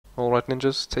Alright,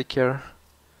 ninjas, take care.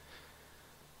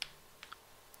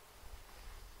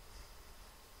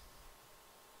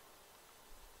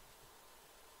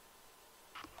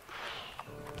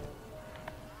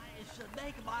 I should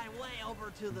make my way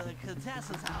over to the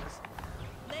Contessa's house.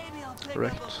 Maybe I'll pick up a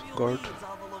Correct, few guard. leads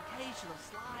on the location of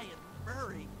Sly and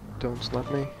Murray. Don't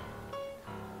slap me.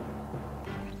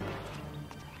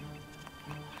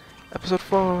 Episode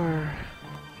 4!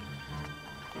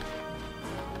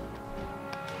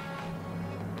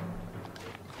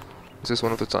 This is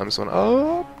one of the times when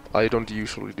I don't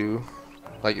usually do.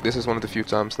 Like, this is one of the few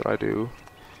times that I do.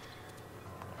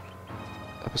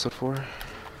 Episode 4.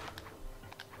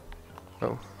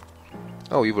 Oh.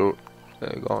 Oh, you were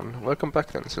gone. Welcome back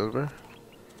then, Silver.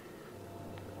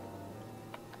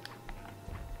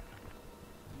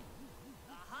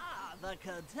 Aha, the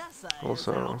Contessa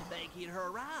Also- is out making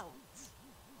her rounds.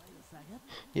 Wait a second.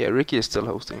 Yeah, Ricky is still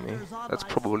hosting me. That's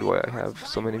probably why I have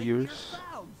so many viewers.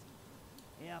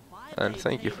 And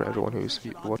thank you for everyone who's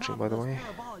watching, by the way.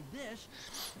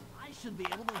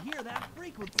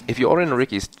 If you are in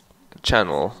Ricky's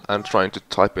channel and trying to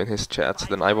type in his chat,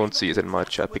 then I won't see it in my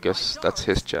chat because that's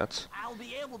his chat.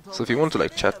 So if you want to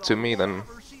like chat to me, then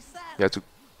you have to,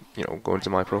 you know, go into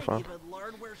my profile.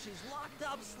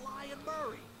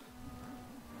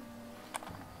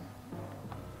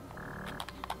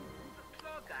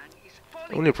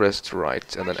 Only press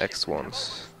right and then X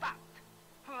once.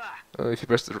 If you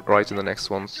press the right and then X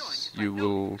once, you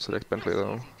will select Bentley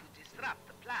though.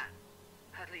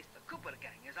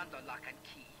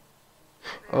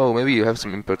 Oh, maybe you have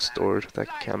some input stored that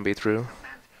can be true.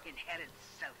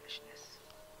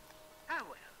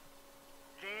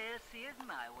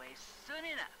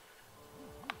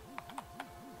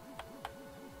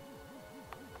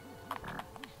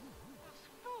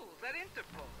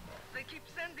 They keep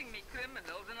sending me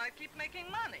criminals and I keep making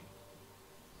money.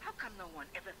 How come no one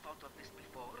ever thought of this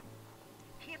before?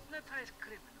 Hypnotize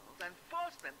criminals and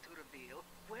force them to reveal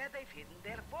where they've hidden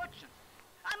their fortune.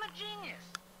 I'm a genius.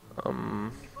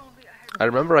 If only I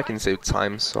remember I can save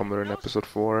time somewhere in episode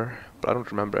 4, but I don't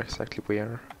remember exactly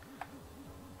where.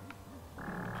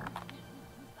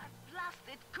 That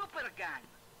blasted Cooper gang.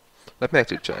 Let me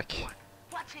actually check.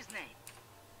 What's his name?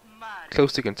 Murray.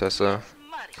 Close to Contessa,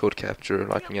 Murray. code capture, He'll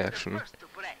lightning be the action. first to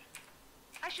break.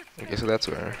 I should Okay, so that's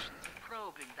where.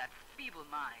 probing that feeble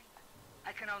mind.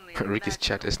 I can only Ricky's imagine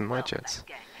chat isn't my wealth chat. that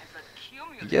gang has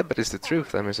accumulated Yeah, but it's the over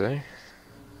truth, let me say.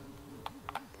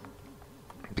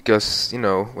 Because, you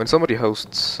know, when somebody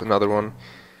hosts another one,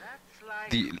 That's like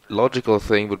the logical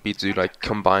thing would be to, like,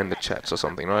 combine the chats or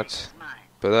something, right? mine.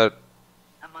 But that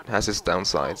A month has its or two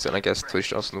downsides, and I guess Twitch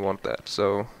doesn't want that,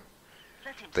 so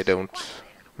Let him they don't squat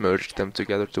there. merge them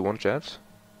together to one chat.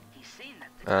 He's seen that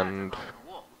the guards And along the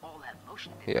wall all have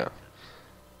motion yeah, detectors.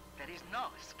 There is no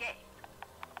escape.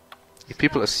 if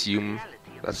people Still, assume reality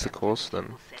of that's the sentence cause, then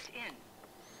will set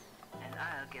in, and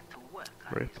I'll get to work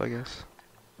on rip, his I guess.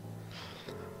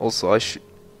 Also,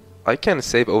 I can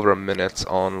save over a minute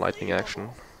on lightning action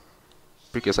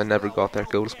because I never got that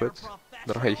gold split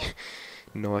that I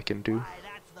know I can do. Why,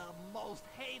 that's the most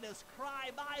heinous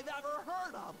crime I've ever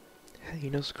heard of.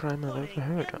 Heinous crime I've ever Putting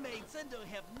heard of. inmates into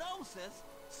hypnosis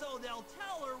so they'll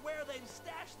tell her where they've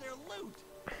stashed their loot.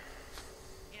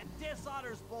 It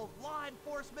dishonors both law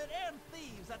enforcement and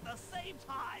thieves at the same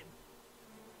time.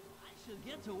 I should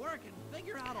get to work and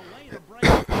figure out a way to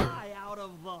break Sly out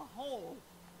of the hole.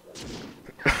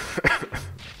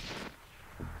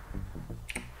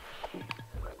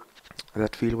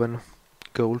 That feel when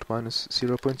gold minus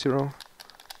 0.0.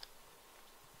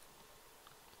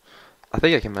 I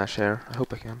think I can mash here. I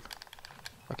hope I can.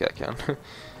 Okay, I can. Computer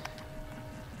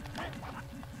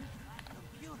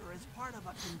is part of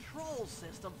a control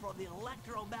system for the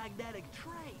electromagnetic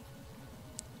train.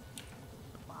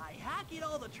 By hacking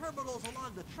all the terminals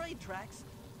along the train tracks,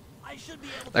 I should be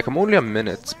able to Like, I'm only a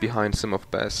minute behind some of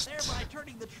best thereby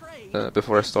turning the train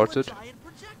before I into a started, giant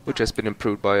projectile. which has been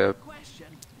improved by a Question,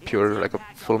 pure, its like a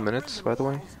impact full on the minute, prison by the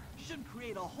way. walls should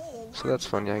create a hole So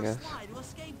that's large funny, I enough guess. for Sly to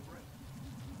escape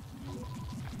through.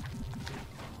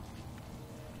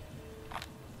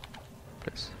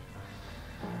 Please.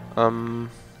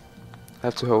 I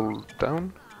have to hold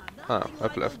down. Ah, Nothing I've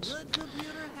like a left. good computer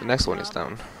The next one hack is job.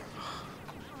 down.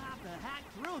 I'll have to hack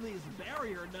through these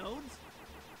barrier nodes.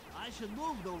 I should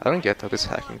move the I don't get how right this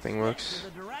analog hacking thing stick works.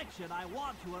 in the direction I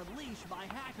want to unleash my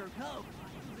hacker code. By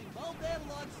using both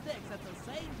analog sticks at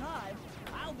the same time,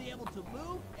 I'll be able to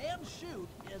move and shoot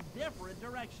in different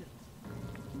directions.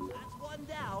 That's one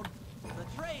down.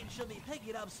 The train should be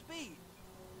picking up speed.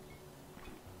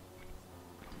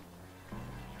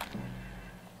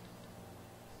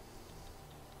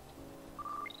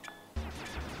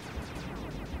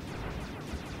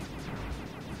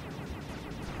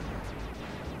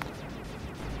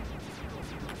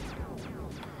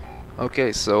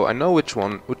 Okay, so I know which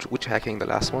hacking the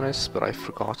last one is, but I've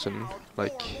forgotten,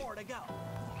 like,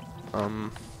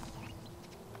 I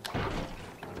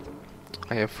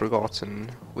have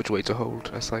forgotten which way to hold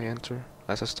as I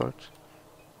start.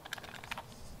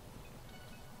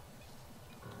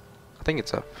 I think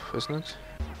it's up, isn't it?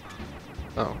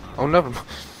 Oh,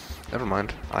 never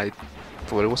mind. I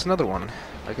thought it was another one,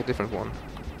 like a different one.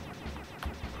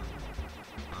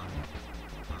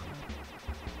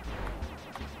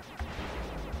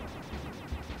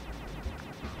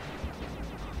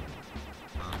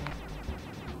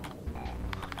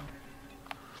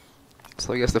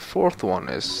 So I guess the fourth one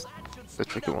is the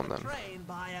tricky one then.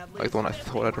 Like the one I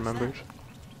thought I'd remembered.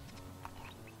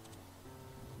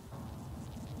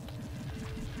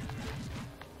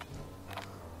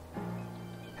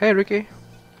 Hey Ricky!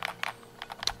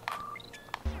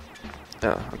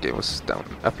 Oh, okay, it was down,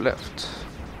 up left.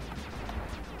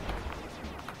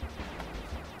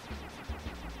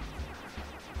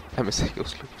 I miss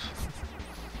Ghost Loop.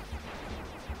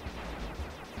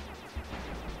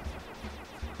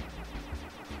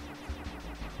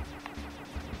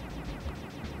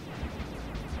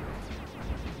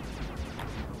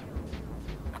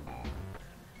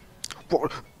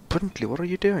 Puntley, what are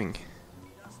you doing?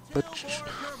 But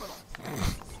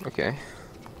okay.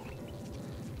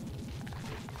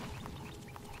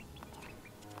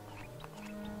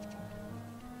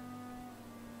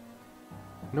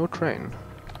 No train.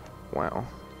 Wow.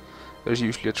 There's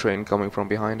usually a train coming from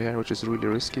behind here, which is really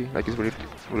risky. Like it's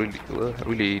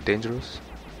really dangerous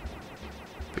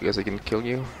because it can kill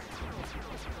you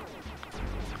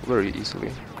very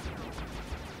easily.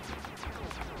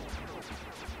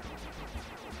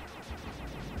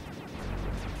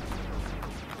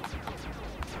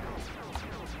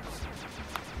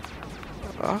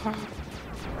 Ah.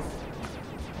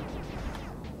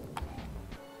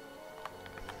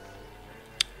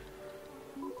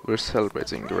 We're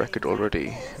celebrating the record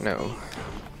already. No.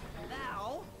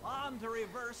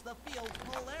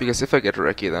 Because if I get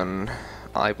Reki, then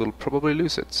I will probably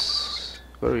lose it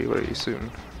very, very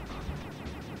soon.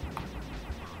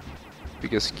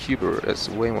 Because Cuber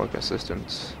is way more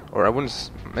consistent. Or I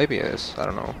wouldn't... maybe he is, I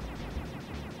don't know.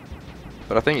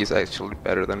 But I think he's actually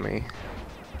better than me.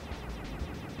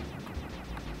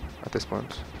 At this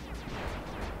point.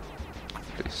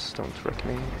 Please don't wreck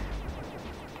me.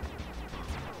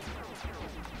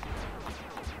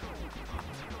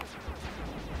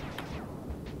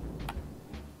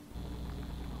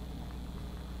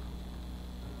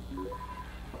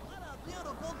 What a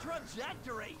beautiful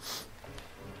trajectory!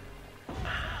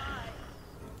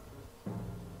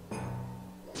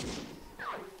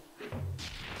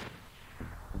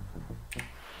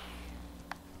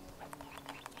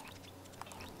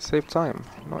 Save time.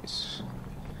 Nice.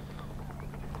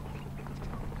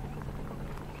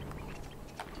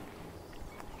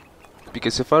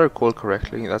 Because if I recall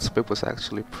correctly, that split was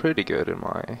actually pretty good in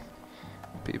my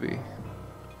PB.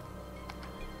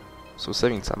 So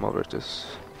saving time over it is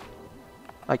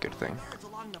a good thing.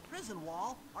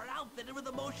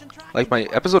 Like my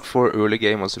episode 4 early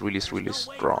game was really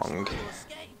strong.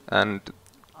 And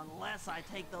I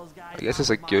guess it's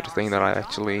a good thing that I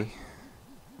actually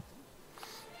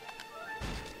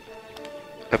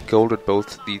have golded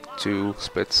both the two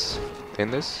splits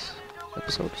in this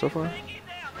episode so far.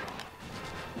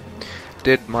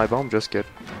 Did my bomb just get...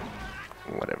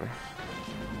 whatever.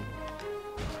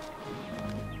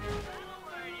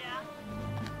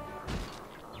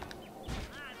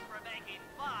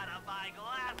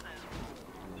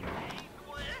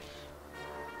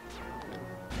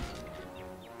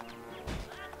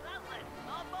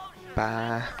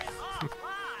 Bah.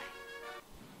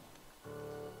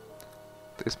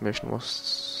 This mission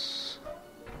was...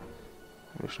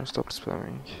 mission stopped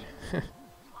spamming.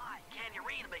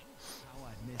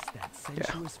 Yeah.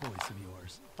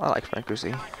 I like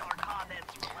accuracy.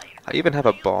 I even have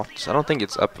a bot. I don't think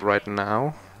it's up right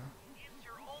now.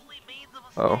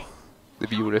 Oh, the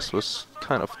view list was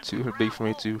kind of too big for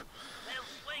me to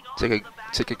take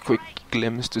a quick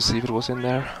glimpse to see if it was in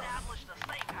there.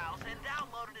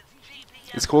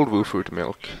 It's called Woo Fruit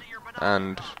Milk,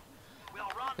 and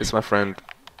it's my friend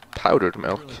Powdered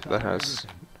Milk that has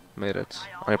made it.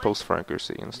 I post for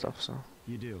accuracy and stuff, so.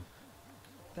 You do.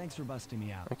 Thanks for busting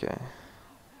me out. Okay.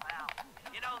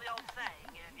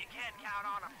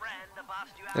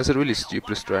 There's a really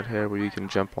stupid strat here where you can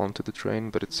jump onto the train,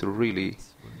 but it's really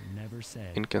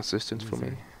inconsistent for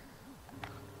me.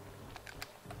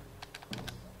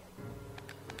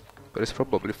 But it's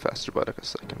probably faster by like a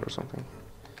second or something.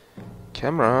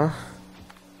 Camera.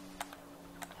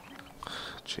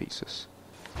 Jesus.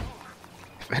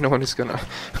 if anyone is gonna...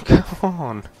 Come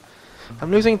on!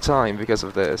 I'm losing time because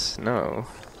of this. No.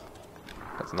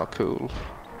 That's not cool.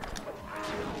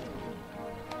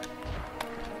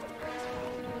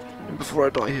 And before I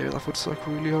die here, that would suck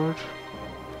really hard.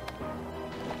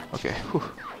 Okay, whew.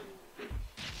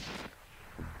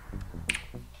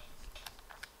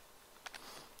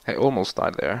 I almost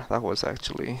died there. That was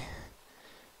actually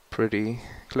pretty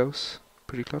close.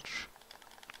 Pretty clutch.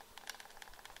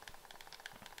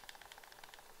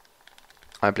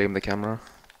 I blame the camera.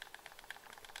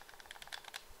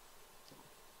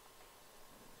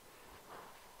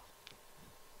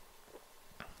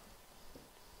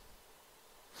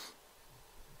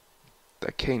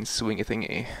 The cane swingy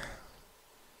thingy.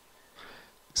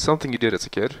 Something you did as a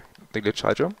kid. The glitch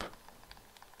high jump.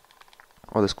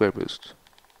 Or the square boost.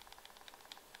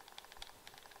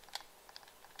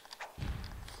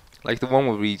 Like the one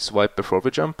where we swipe before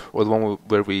we jump, or the one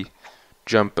where we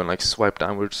jump and like swipe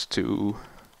downwards to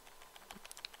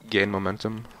gain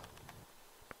momentum.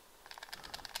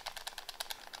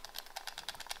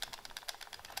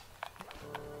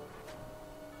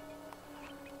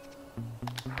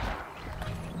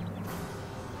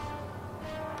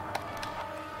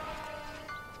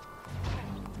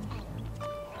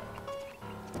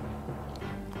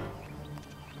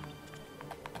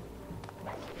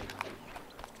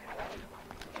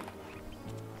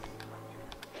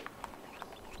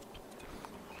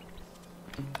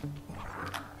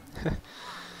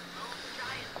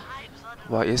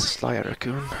 Why is Sly a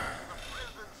raccoon?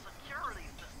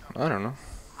 I don't know.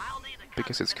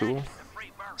 Because it's cool.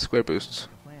 Square boosts.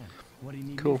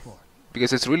 Cool.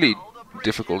 Because it's really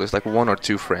difficult. It's like 1 or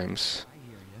 2 frames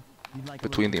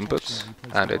between the inputs,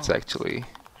 and it's actually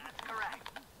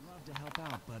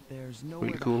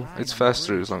really cool. It's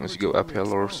faster as long as you go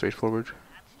uphill or straight forward.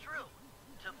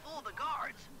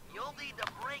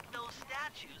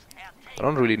 I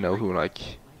don't really know who like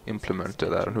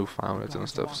implemented that and who found it and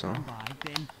stuff, so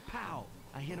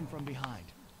I hit him from behind.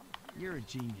 You're a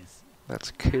genius.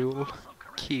 that's cool.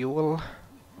 Cool.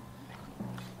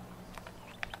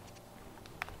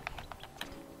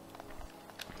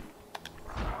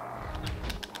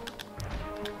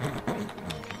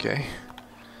 Okay.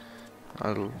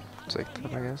 I'll take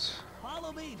that, I guess.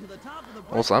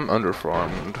 Also, I'm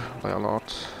underfarmed by a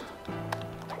lot.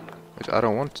 Which I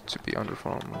don't want to be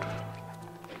underfarmed.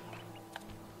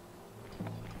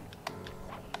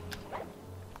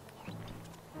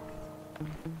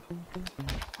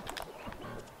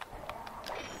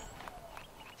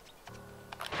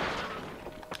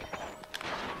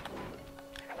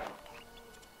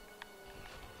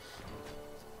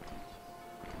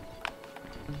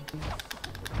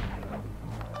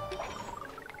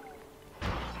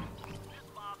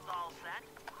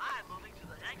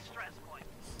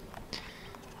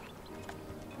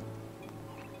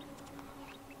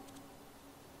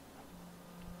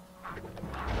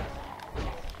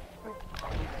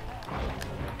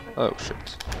 Oh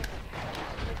shit.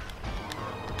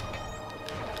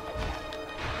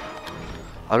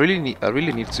 I really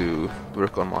need to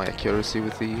work on my accuracy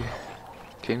with the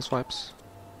cane swipes.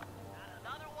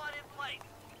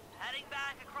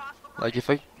 Like if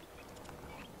I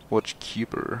watch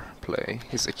Cuber play,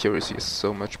 his accuracy is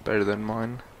so much better than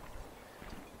mine.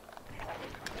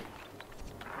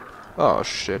 Oh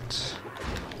shit.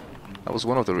 That was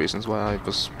one of the reasons why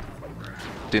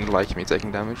didn't like me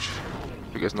taking damage.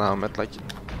 Because now I'm at like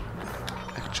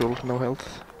actual no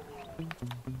health.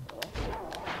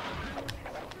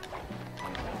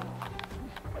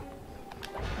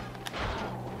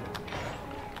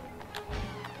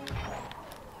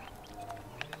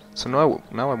 So now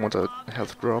I want a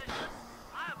health drop.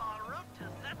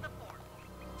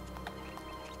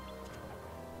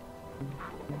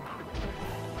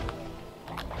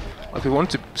 Like we want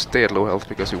to stay at low health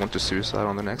because we want to suicide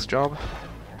on the next job.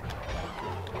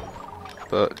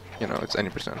 But, you know, it's any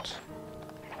percent.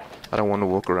 I don't want to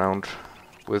walk around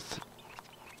with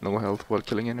no health while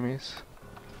killing enemies.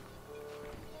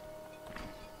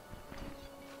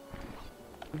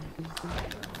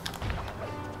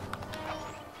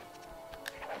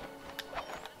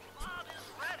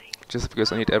 Just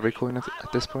because I need every coin at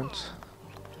this point.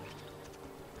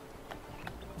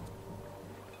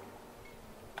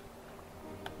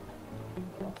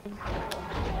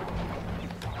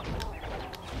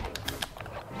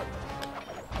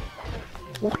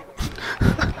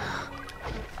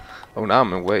 Oh, now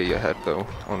I'm way ahead though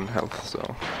on health, so.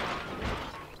 Another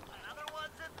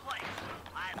one's in place.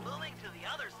 I'm moving to the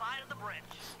other side of the bridge.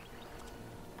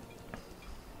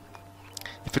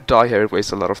 If I die here, it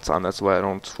wastes a lot of time. That's why I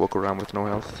don't walk around with no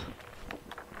health.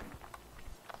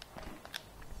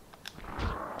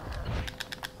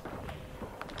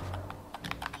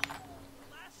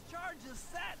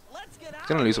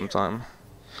 gonna lose some time.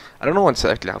 I don't know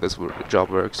exactly how this job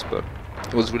works, but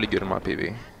it was really good in my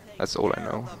PB. That's all I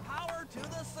know. The power to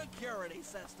the security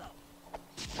system.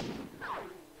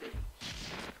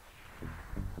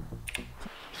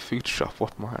 Food shop,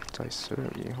 what might I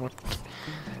serve you? What?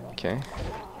 Okay.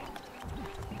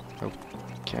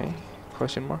 Okay.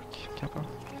 Question mark? Kappa.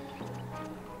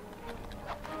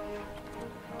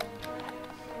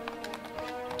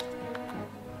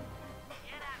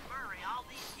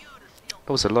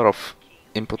 That was a lot of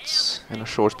inputs in a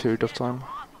short period of time. No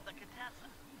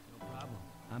problem.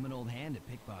 I'm an old hand at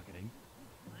pickpocketing.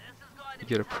 You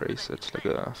get a praise, it's like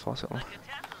a fossil.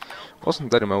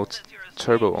 Wasn't that emote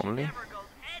turbo only?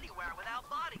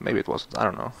 Maybe it wasn't, I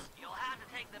don't know. You'll have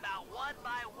to take them out one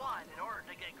by one in order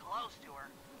to get close to her.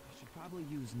 I should probably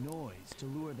use noise to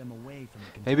lure them away from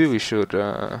the Maybe we should,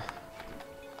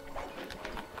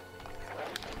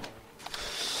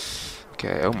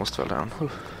 Okay, I almost fell down. Whew.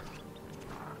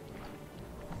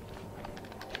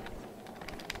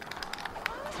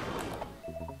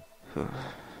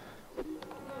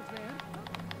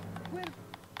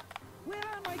 Where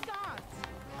are my dots?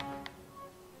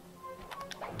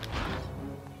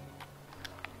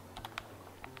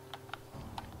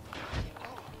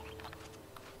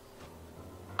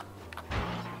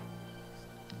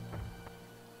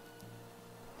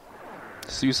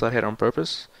 Suicide hit on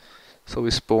purpose, so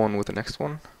we spawn with the next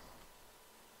one.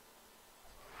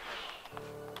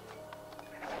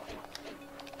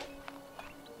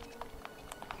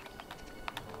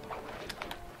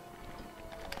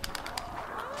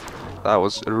 That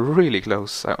was really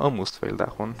close, I almost failed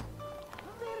that one.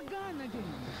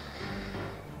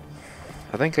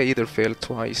 I think I either failed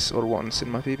twice or once in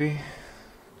my PB.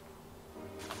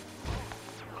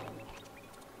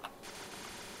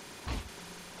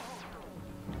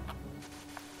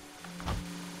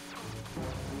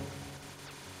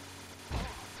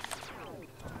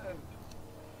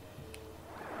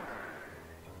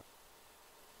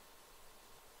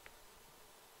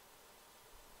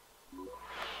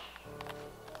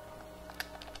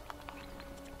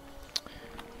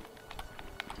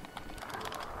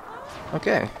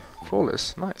 Okay,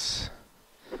 flawless, nice.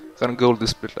 Gonna gold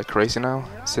this bit like crazy now,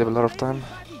 save a lot of time.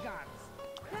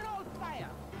 Great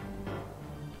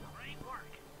work.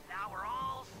 Now we're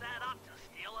all set up to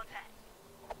steal a tank.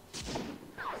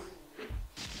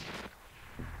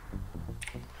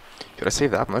 Could I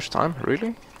save that much time?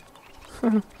 Really?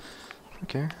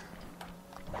 Okay.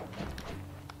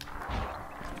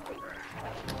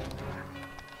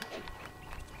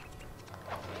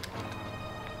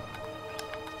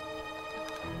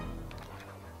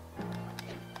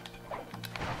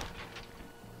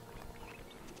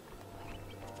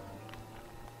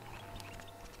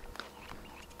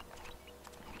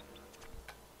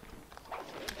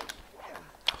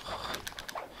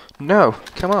 No!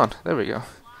 Come on! There we go.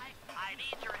 I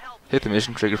need your help. Hit the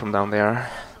mission trigger from down there,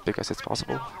 because it's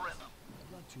possible. I'd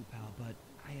love to, pal, but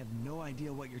I have no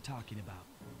idea what you're talking about.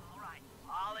 Alright,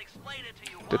 I'll explain it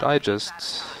to you. Did I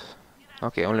just...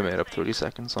 Okay, I only made up 30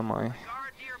 seconds on my Guard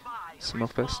nearby is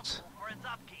smoke fest. responsible for its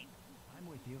upkeep. I'm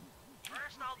with you.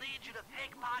 First, I'll need you to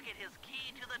pickpocket his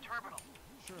key to the terminal.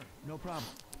 Sure, no problem.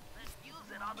 Then use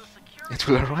it on the security. It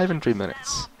will arrive in 3 Set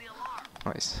minutes. off the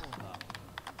alarm. Nice.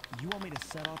 You want me to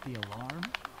set off the alarm?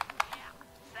 Yeah,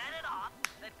 set it off,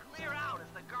 then clear out as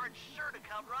the guard's sure to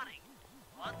come running.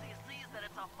 Once he sees that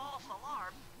it's a false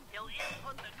alarm, he'll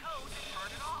input the code to turn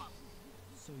it off.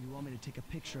 So you want me to take a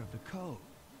picture of the code?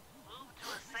 Move to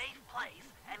a safe place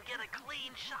and get a clean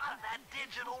shot of that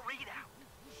digital readout.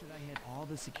 Should I hit all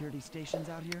the security stations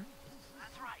out here?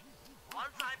 That's right.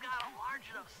 Once I've got a large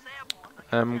enough sample of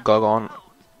the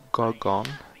Gogon.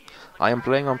 I am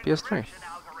playing on PS3.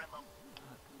 algorithm.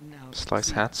 Now, Slice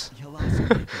see, hats. you'll also need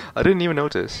to- I didn't even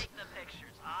notice. Take the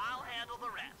pictures. I'll handle the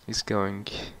rest. He's going...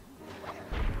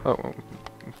 Oh,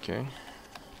 okay.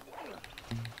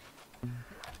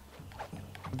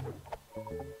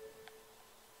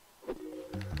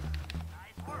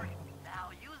 Nice work.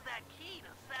 Now use that key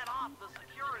to set off the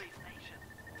security station.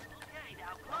 Okay,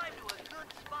 now climb to a good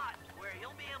spot where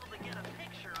you'll be able to get a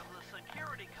picture of the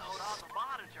security code on the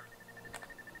monitor.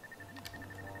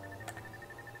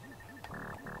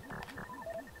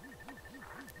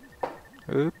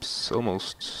 Oops,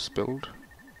 almost spilled.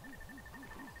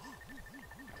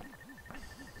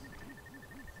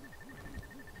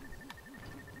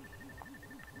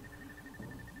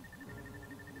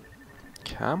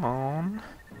 Come on.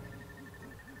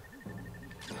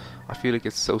 I feel like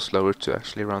it's so slower to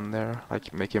actually run there,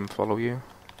 like make him follow you.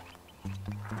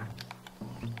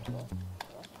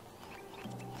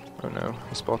 Oh no,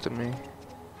 he spotted me.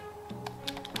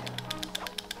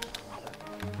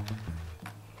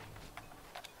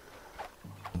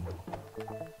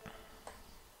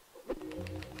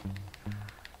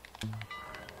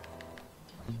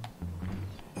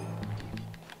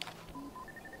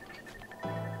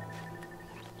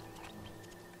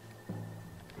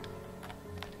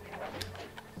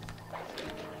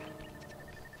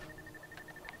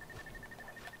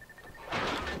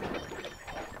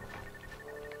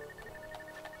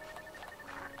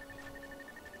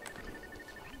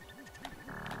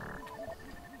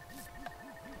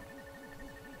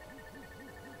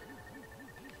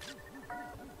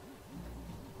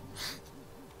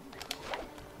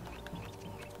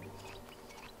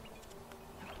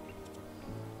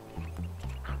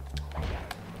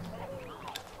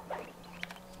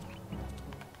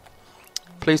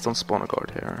 Please don't spawn a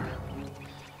guard here.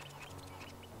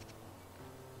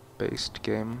 Based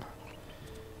game.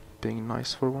 Being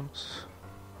nice for once.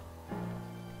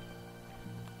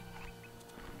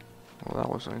 Well, that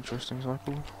was an interesting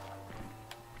cycle.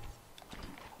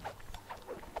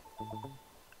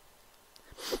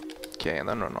 Okay, and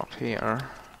then run up here.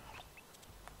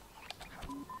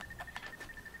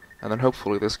 And then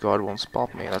hopefully this guard won't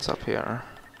spot me, that's up here.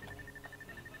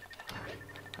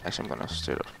 Actually, I'm gonna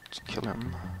straight up kill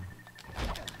him.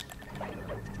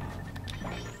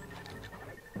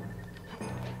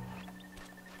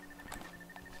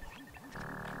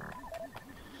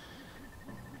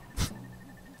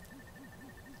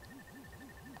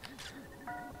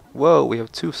 Whoa, we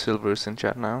have 2 silvers in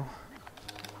chat now.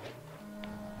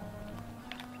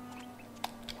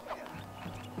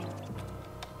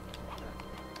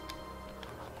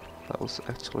 That was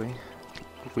actually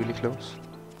really close.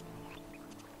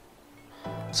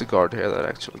 There's a guard here that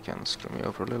actually can screw me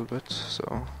over a little bit,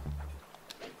 so...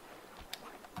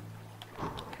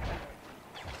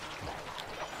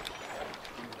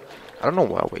 I don't know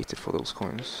why I waited for those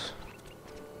coins.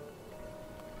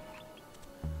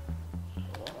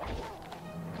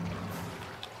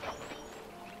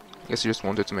 I guess you just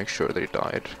wanted to make sure that he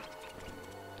died.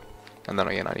 And then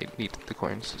again, I need the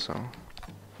coins, so...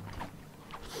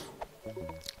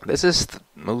 This is the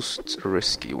most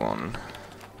risky one.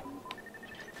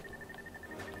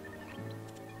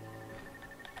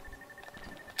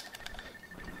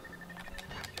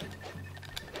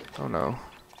 Oh no.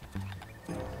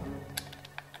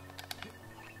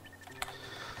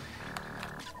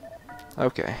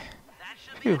 Okay.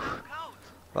 Phew.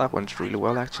 That went really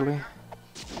well, actually.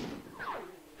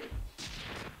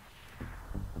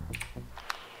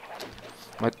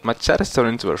 My chat is turned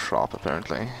into a shop,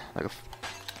 apparently. Like a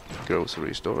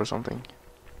grocery store or something.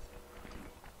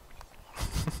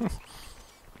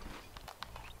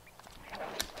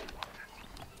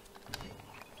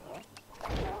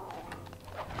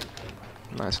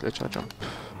 Nice glitch, I jump.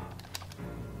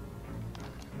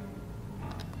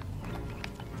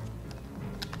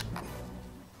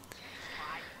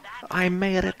 I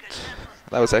made it!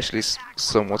 That was actually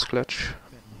somewhat clutch.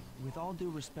 With all due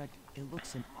respect, it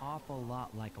looks an awful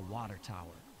lot like a water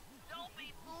tower. Don't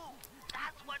be fooled.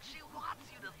 That's what she wants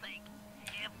you to think.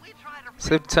 If we try to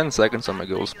Saved 10 seconds on my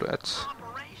goal split.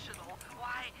 operational,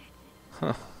 why,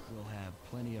 Huh. We'll have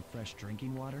plenty of fresh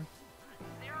drinking water.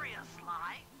 serious,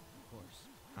 Sly? Of course.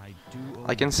 I do.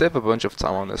 I can save a bunch of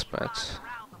time on this bet.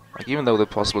 Like, even though the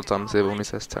possible time save only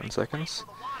says 10 seconds,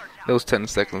 those 10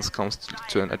 seconds comes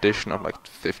to an addition of like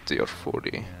 50 or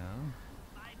 40. Yeah.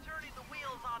 By turning the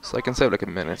wheels on So I can save like a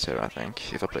minute here, I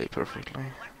think, if I play perfectly.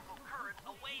 electrical current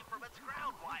away from its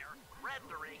ground wire,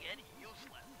 rendering it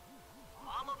useless.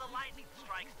 Follow the lightning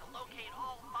strikes to locate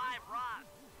all 5 rods.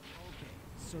 Okay.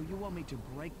 So you want me to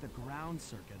break the ground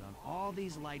circuit on all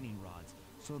these lightning rods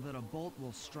so that a bolt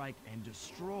will strike and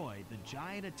destroy the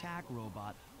giant attack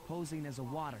robot posing as a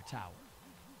water tower.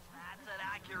 That's an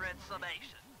accurate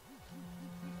summation.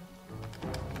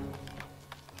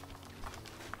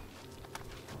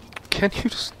 Can you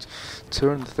just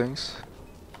turn the things?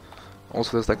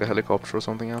 Also, there's like a helicopter or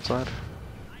something outside.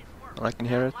 Nice work. And I can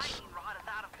hear it. Lightning rod is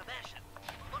out of commission.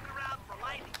 Look around for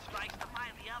lightning strikes to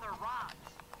find the other rods.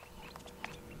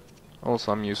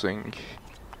 Also, I'm using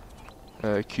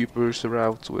Cooper's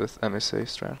route with MSA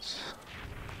strats.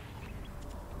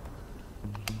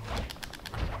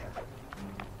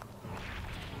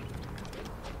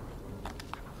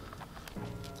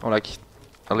 Or like,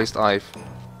 at least I've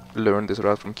learned this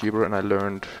route from Cooper, and I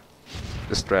learned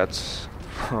the strats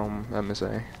from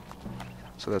MSA.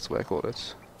 So that's why I call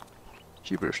it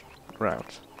Cooper's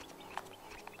route.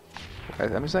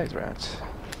 Right, MSA's route.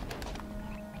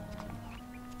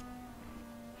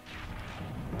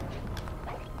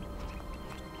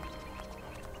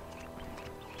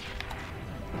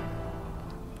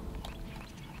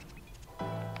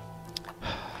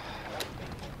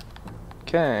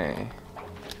 Okay.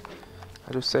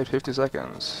 I just saved 50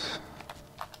 seconds.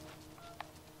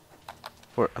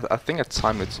 Or I think I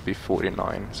timed it to be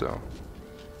 49, so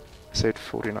I saved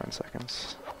 49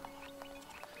 seconds.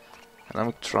 And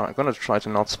I'm gonna try to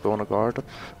not spawn a guard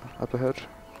up ahead.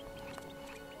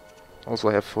 Also,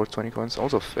 I have 420 coins.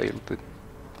 Also failed it.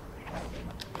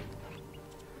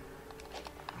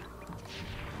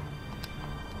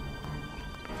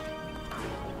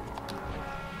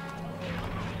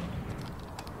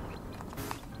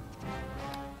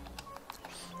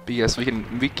 But yes,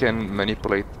 we can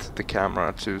manipulate the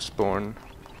camera to spawn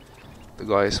the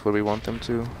guys where we want them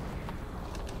to,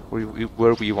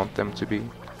 where we want them to be,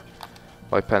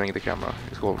 by panning the camera.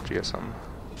 It's called GSM.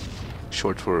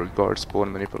 short for guard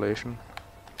spawn manipulation.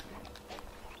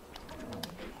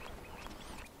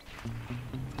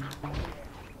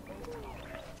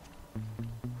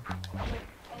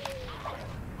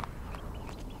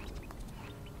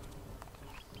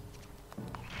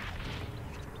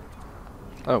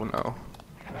 Oh no.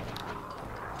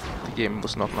 The game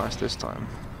was not nice this time.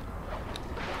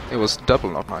 It was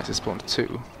double not nice, it spawned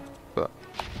 2, but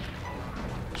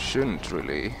shouldn't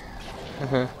really.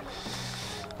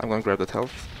 I'm gonna grab that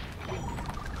health.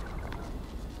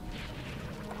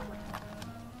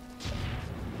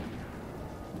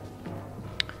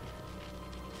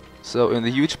 So in the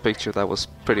huge picture that was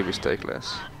pretty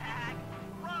mistakeless.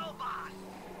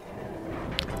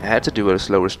 I had to do a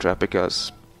slower strat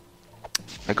because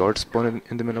a guard spawned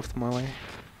in the middle of my way.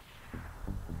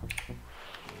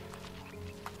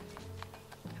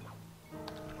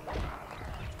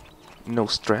 No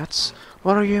strats?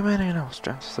 What are you meaning no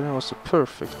strats? That was a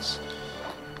perfect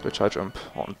glitch high jump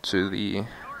onto the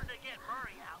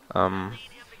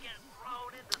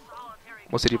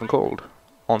what's it even called?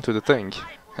 Onto the thing.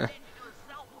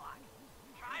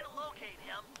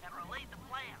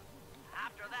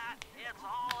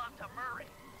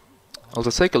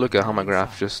 Also take a look at how my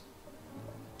graph just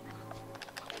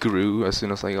grew as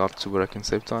soon as I got to where I can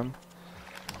save time.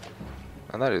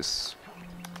 And that is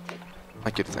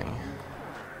a good thing.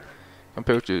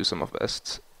 Compared to some of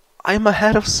best. I'm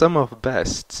ahead of some of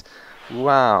best.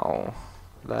 Wow.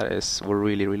 That is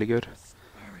really, really good.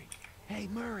 Murray. Hey,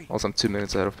 Murray. Also I'm 2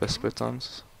 minutes ahead of best split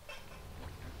times.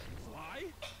 Fly?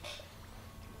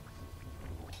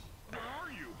 Where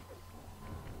are you?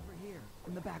 Over here,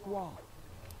 in the back wall.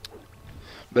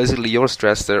 Basically your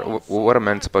strats there, what I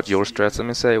meant about your strats, let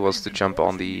me say, was to jump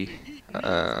on the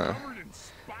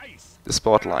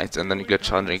spotlight and then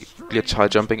glitch high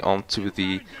jumping onto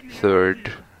the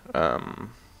third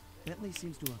Bentley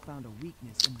seems to have found a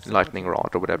weakness in the lightning solitary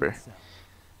rod or whatever. itself.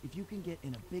 If you can get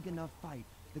in a big enough fight,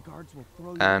 the guards will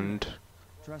throw you And in.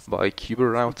 Trust me, by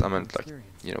cuber route I speaking meant from like,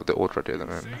 experience. you know, the ultra rhythm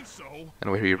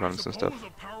and where he runs and stuff. A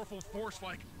powerful force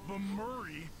like the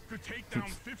Murray could take down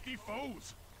 50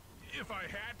 foes. If I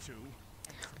had to.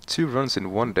 2 runs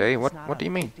in 1 day? It's What not What do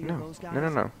you up mean? 50 of No, those no, guys, no,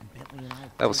 no. and Bentley and I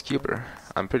have That was played Cuber.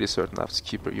 I'm pretty certain that was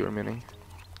Cuber you were meaning.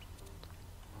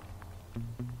 In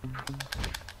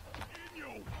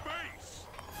your face.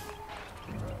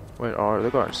 Where are the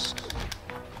guards?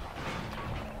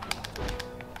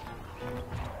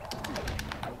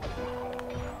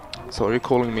 So are you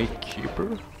calling me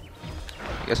Cuber?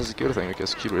 I guess that's a good thing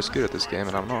because Cuber is good at this game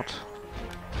and I'm not.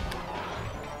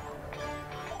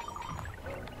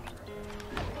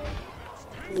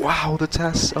 Wow, the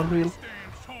tasks are real.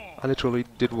 I literally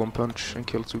did 1 punch and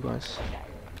killed 2 guys.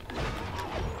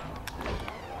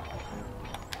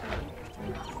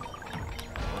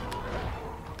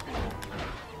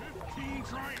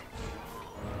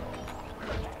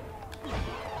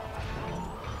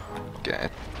 Okay,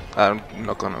 I'm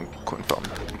not gonna confirm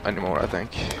anymore, I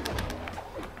think.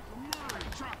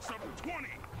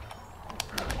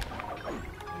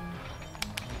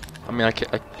 I mean,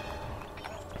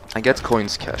 I get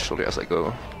coins casually as I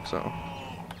go, so.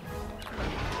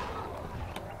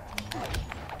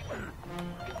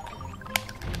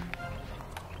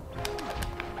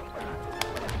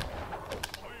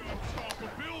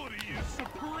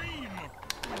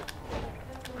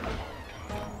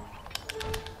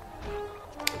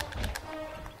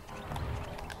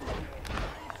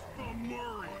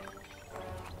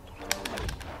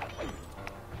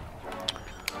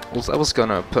 Also, I was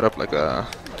gonna put up like a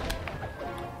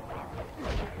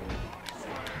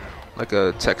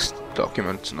text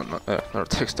document, not a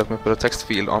text document, but a text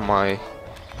field on my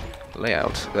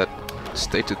layout that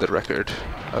stated the record.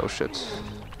 Oh shit.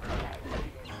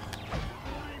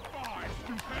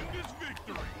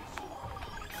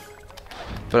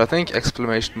 But I think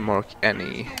exclamation mark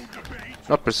any,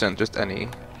 not percent, just any,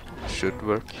 should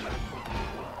work.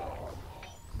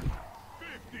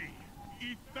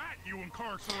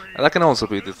 And that can also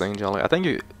be the thing, Jolly. I think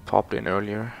you popped in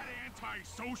earlier.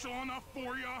 Anti-social enough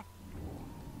for ya?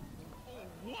 Oh,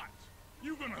 what?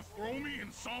 You gonna throw me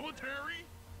in solitary?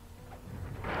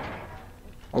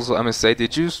 Also, I must say,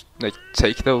 did you like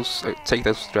take those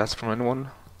strats from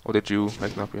anyone, or did you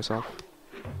make them up yourself?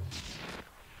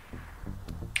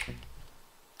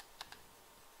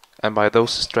 And by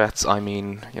those strats, I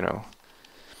mean, you know.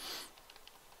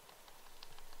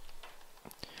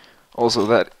 Also,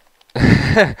 that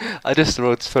I just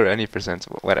wrote for any percent,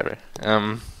 whatever.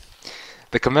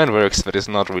 The command works, but it's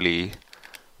not really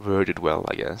worded well,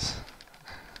 I guess.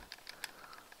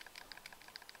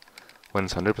 When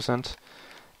it's 100%.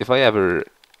 If I ever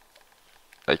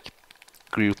like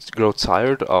grow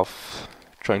tired of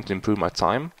trying to improve my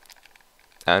time,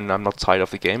 and I'm not tired of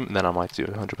the game, then I might do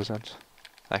 100%.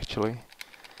 Actually,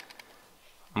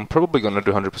 I'm probably gonna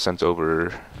do 100%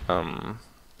 over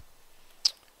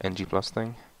NG plus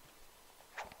thing.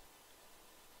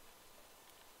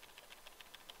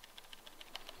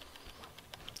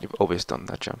 You've always done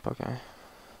that jump, okay.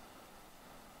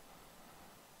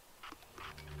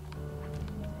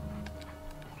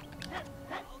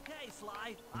 Okay,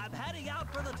 Sly, I'm heading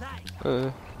out for the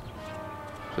tank.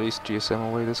 Please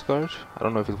GSM away this card. I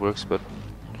don't know if it works, but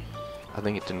I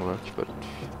think it didn't work, but... And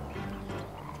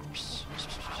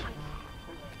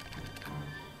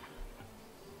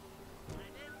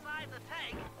inside the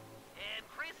tank,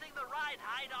 increasing the ride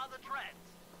height on the treads.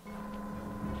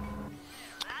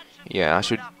 That should Yeah, I give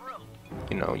should, enough room.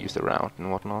 you know, use the route and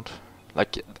whatnot.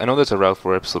 Like, I know there's a route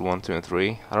for episode 1, 2, and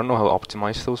 3. I don't know how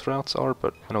optimized those routes are,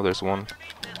 but I know there's one.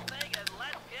 Underneath this thing and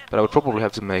let's get But I would moving. probably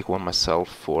have to make one myself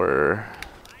for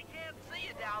I can't see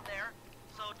you down there,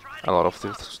 so try a to lot of keep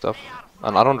this up. stuff. Stay out of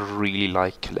And I don't really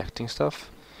like collecting stuff.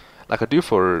 Like I do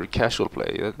for casual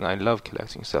play, I love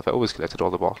collecting stuff. I always collected all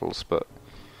the bottles, but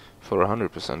for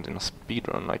 100% in a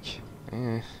speedrun, like,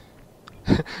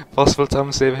 possible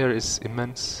time save here is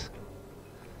immense.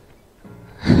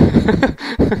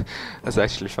 That's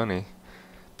actually funny,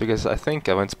 because I think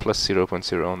I went plus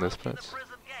 0.0 on this the split.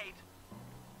 prison gate.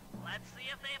 Let's see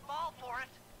if they fall for it.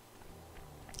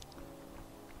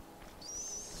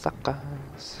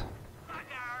 Suckers.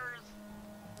 Suckers.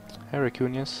 Hey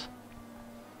Raccoonius.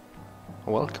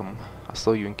 Welcome. I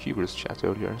saw you in Cuber's chat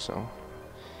earlier, so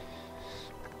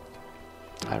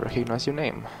I recognize your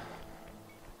name.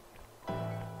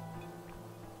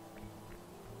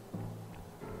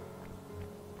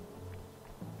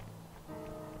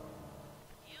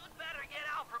 You'd better get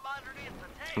out from underneath the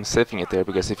tank. I'm saving it there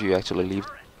because if you actually leave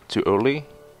too early,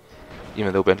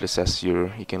 even though Bentley says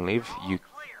you can leave, you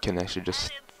can actually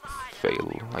just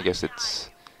fail. I guess it's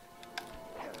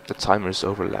the timers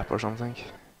overlap or something.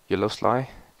 You love Sly?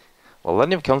 Well,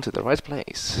 then you've come to the right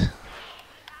place. Having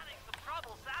some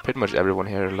trouble Pretty much everyone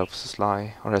here loves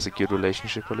Sly, or has a good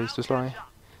relationship at least to Sly.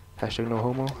 Hashtag no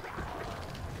homo. Okay,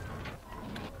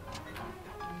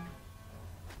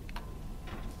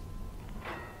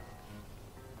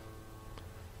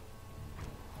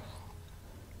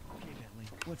 Bentley,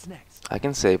 what's next? I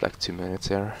can save like 2 minutes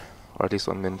here, or at least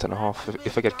 1 minute and a half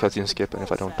if I get cutscene skip and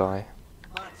if I don't die.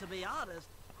 But to be honest,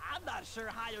 I'm not sure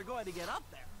how you're going to get up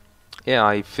there. Yeah,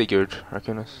 I figured,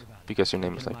 Raccoonus, because your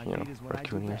name is Taking like, my you know, lead is what I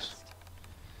do Raccoonius. best.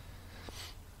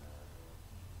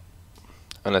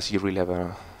 Unless you really have a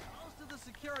Most of the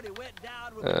security went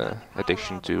down with the power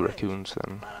addiction on the to bridge, raccoons,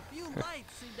 then but a few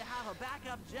lights seem to have a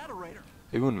backup generator.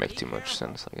 it wouldn't make too much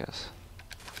sense, I guess.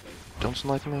 Don't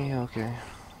snipe me? Okay.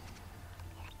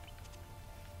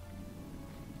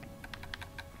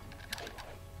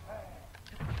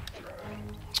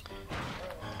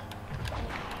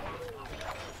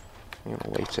 I'm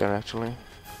gonna wait there actually.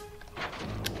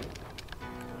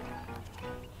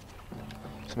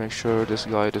 To make sure this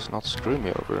guy does not screw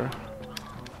me over.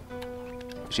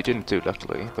 Which he didn't do,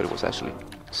 luckily, but it was actually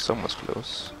somewhat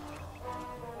close.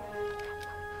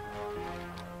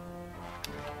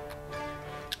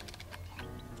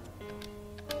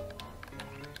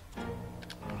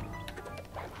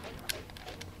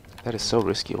 That is so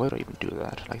risky. Why do I even do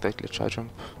that? Like that glitch I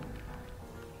jump.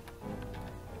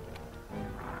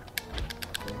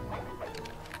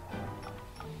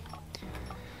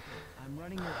 I'm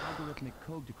running your algorithmic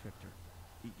code decryptor.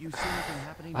 You see anything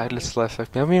happening? Idle life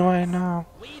like me right now.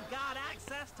 We've got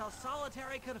access to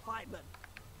solitary confinement.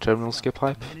 Terminal skip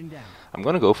hype. I'm heading down. I'm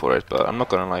gonna go for it, but I'm not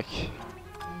gonna like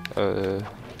I'm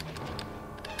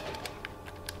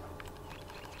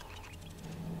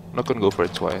not gonna go for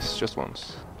it twice, just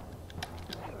once.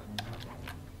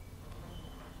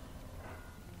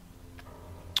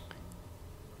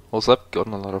 Also, I've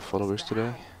gotten a lot of followers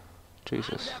today.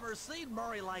 Jesus. I've never seen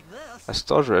Murray like this. I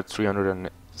started at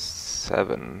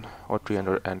 307 or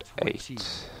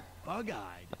 308.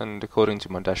 Bug-eyed. And according to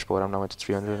my dashboard, I'm now at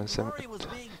 307, Murray was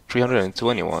being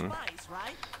 321. spice,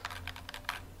 right?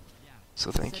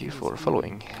 So thank you for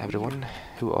following, everyone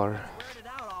Figured it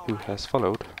out all who right. has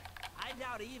followed. I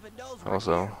doubt he even knows we're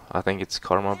Also, here. I think it's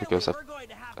karma because Clearly, we're going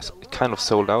to have to it learn kind of how to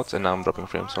sold out set and now I'm up dropping the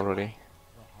frames hard already. way.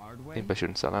 The hard way? Maybe I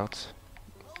shouldn't sell out.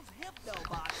 Those hypno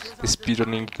boxes The are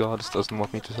speedrunning designed gods to doesn't hide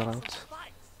want me the to sell effects of out.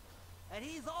 spikes. And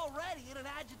he's already in an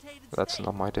agitated That's state.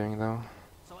 not my doing though.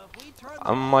 So if we turn the I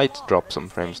ball might on drop at some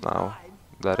the frames same now. time,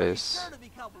 That they'll be is sure to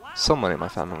become loud someone in and my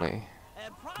hostile, family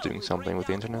and doing probably something break with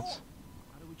the out internet. more.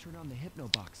 How do we turn on the hypno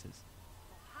boxes?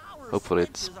 Power Hopefully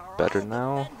it's switches are better all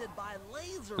now. defended by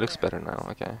laser It looks better now,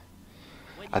 okay.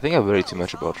 I think I worry too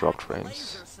much about dropped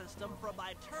frames.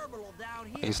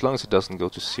 As long as it doesn't go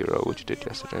to 0, which it did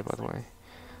yesterday, by the way.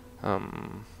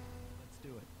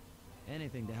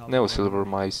 No, Silver,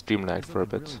 my stream lagged for a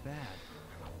bit.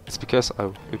 It's because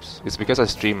it's because I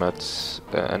stream at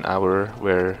an hour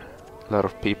where a lot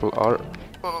of people are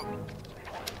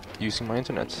using my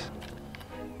internet.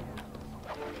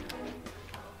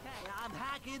 Okay, I'm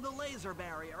hacking the laser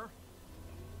barrier.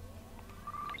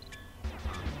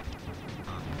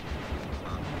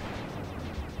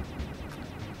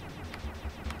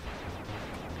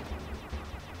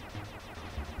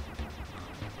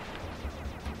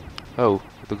 Oh,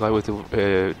 the guy with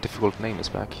the difficult name is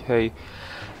back. Hey,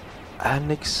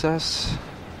 Annexus.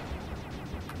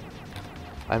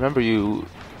 I remember you,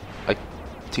 like,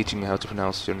 teaching me how to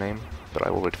pronounce your name, but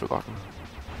I've already forgotten.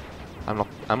 I'm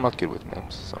not good with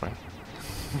names. Sorry.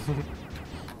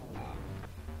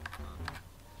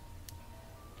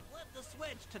 Flip the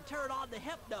switch to turn on the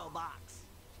hypno box.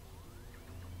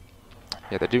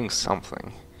 Yeah, they're doing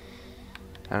something.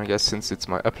 And I guess since it's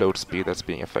my upload speed that's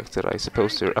being affected, I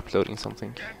suppose they're uploading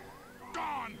something.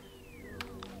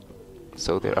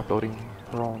 So they're uploading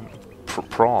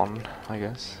prawn, I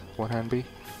guess. One hand B.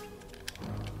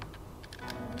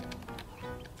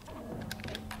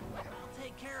 I'll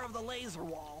take care of the laser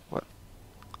wall. What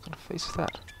kind of face is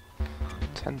that?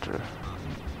 Tender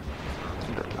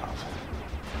love.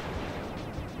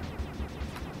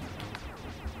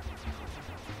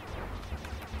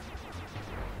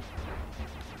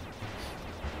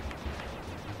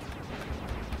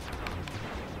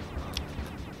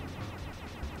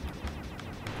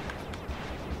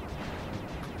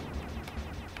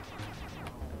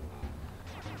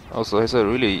 Also, there's a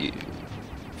really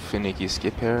finicky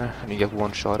skip here, and you get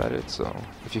one shot at it, so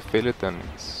if you fail it, then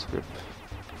it's rip.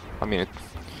 I mean it...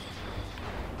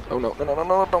 Oh no,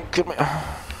 don't kill me!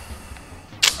 I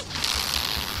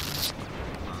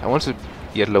wanted to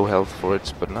get low health for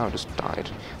it, but now I just died.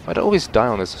 I'd always die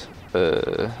on this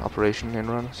operation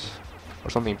in runs, or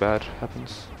something bad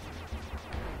happens.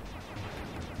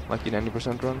 Like in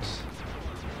 90% runs.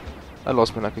 I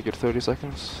lost me like a good 30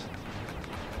 seconds.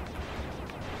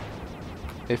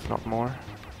 If not more.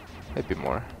 Maybe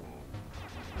more.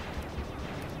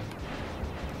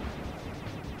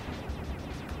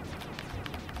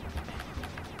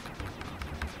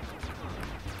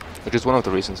 Which is one of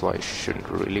the reasons why I shouldn't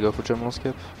really go for terminal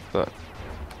skip, but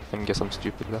I guess I'm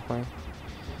stupid that way.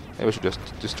 Maybe I should just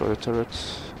destroy the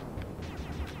turrets.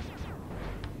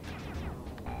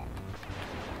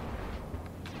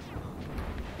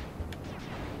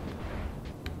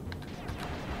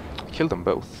 Kill them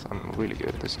both. I'm really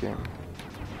good at this game.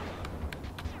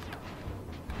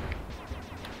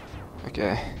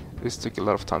 Okay, this took a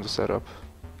lot of time to set up.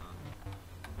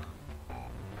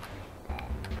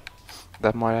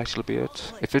 That might actually be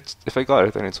it. If I got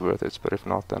it, then it's worth it. But if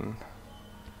not, then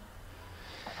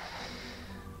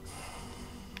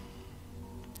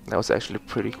that was actually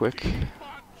pretty quick.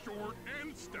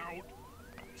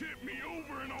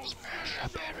 Smash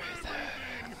up everything.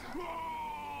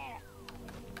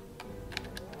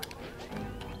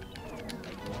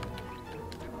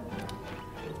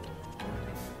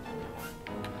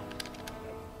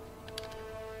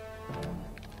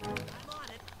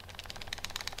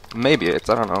 Maybe it's,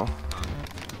 I don't know.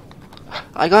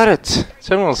 I got it!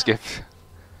 Terminal skip!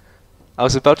 I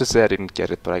was about to say I didn't get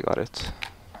it, but I got it.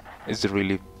 Is it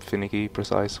really finicky,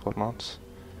 precise, whatnot?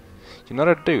 You're not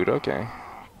a dude, okay.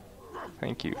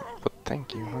 Thank you. But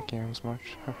thank you, okay, I'm smart.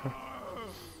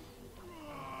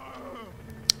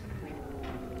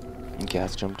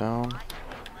 Gas jump down.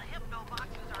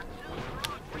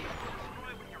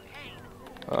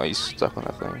 Oh, he's stuck on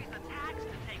that thing.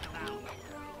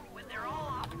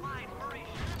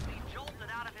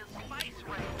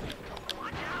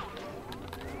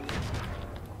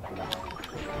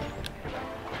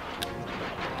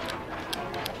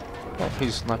 Oh,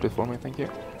 he sniped it for me, thank you.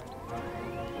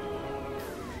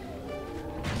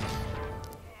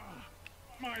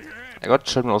 I got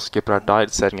terminal skip, but I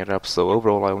died setting it up, so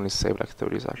overall I only saved like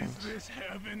 30 seconds.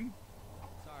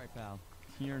 Sorry, pal.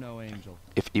 You're no angel.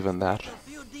 If even that.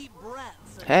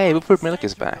 Hey, Woodford Milk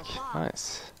is back.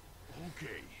 Nice.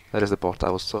 That is the bot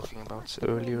I was talking about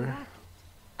earlier.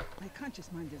 My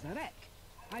conscious mind is a wreck.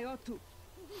 I ought to...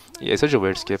 Yeah, it's such a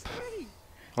weird skip.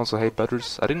 Also, hey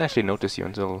Butters, I didn't actually notice you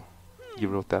until you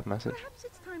wrote that message. Perhaps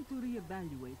it's time to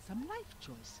reevaluate some life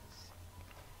choices.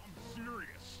 I'm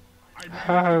serious. I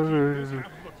managed to keep this half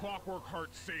of the Clockwork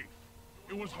Heart safe.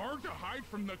 It was hard to hide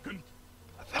from the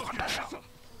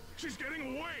She's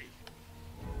getting away!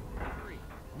 Hurry.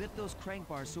 Lift those crank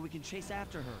bars so we can chase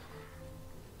after her.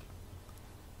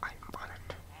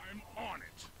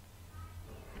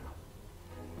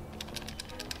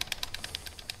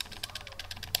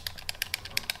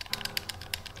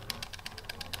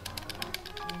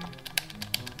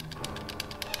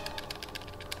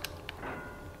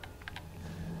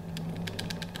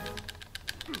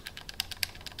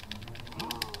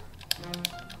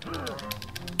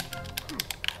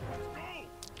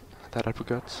 that I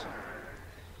forgot.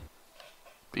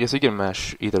 Because you can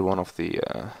mash either one of the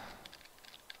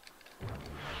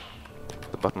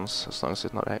buttons as long as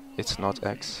it's not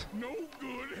X. No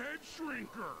good head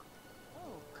shrinker.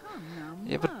 Oh, come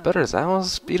now, Yeah, but better is I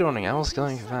was speedrunning, I was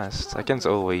going fast. I can't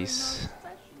always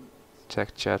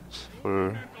check chat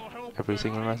for every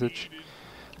single message.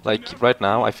 Like right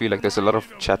now, I feel like there's a lot of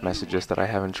chat messages that I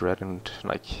haven't read and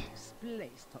like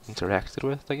interacted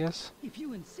with, I guess. If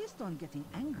you insist on getting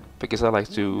angry, Because I like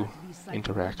to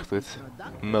interact with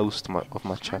most of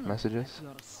my chat messages.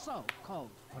 your so-called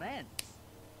friends.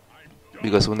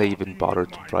 Because when they even bother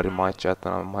to write in my chat,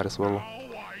 then I might as well Now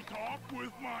I talk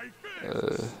with my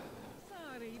fist.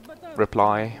 Sorry, but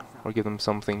reply or give them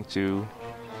something to,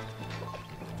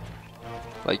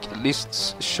 like, at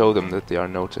least show them that they are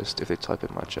noticed if they type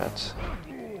in my chat.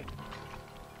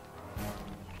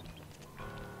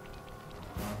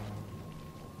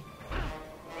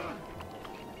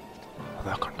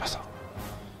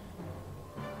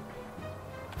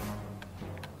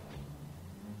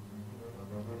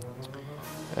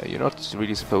 You're not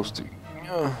really supposed to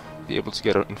be able to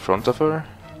get in front of her,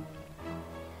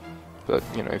 but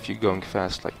you know, if you're going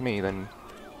fast like me, then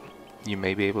you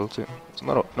may be able to. It's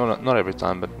not every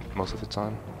time, but most of the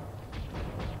time.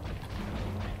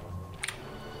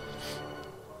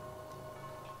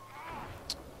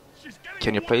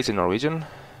 Can you play it in Norwegian?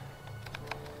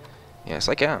 Yes,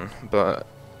 I can, but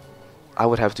I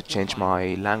would have to change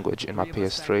my language in my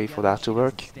PS3 for that to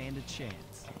work. Stand a chance.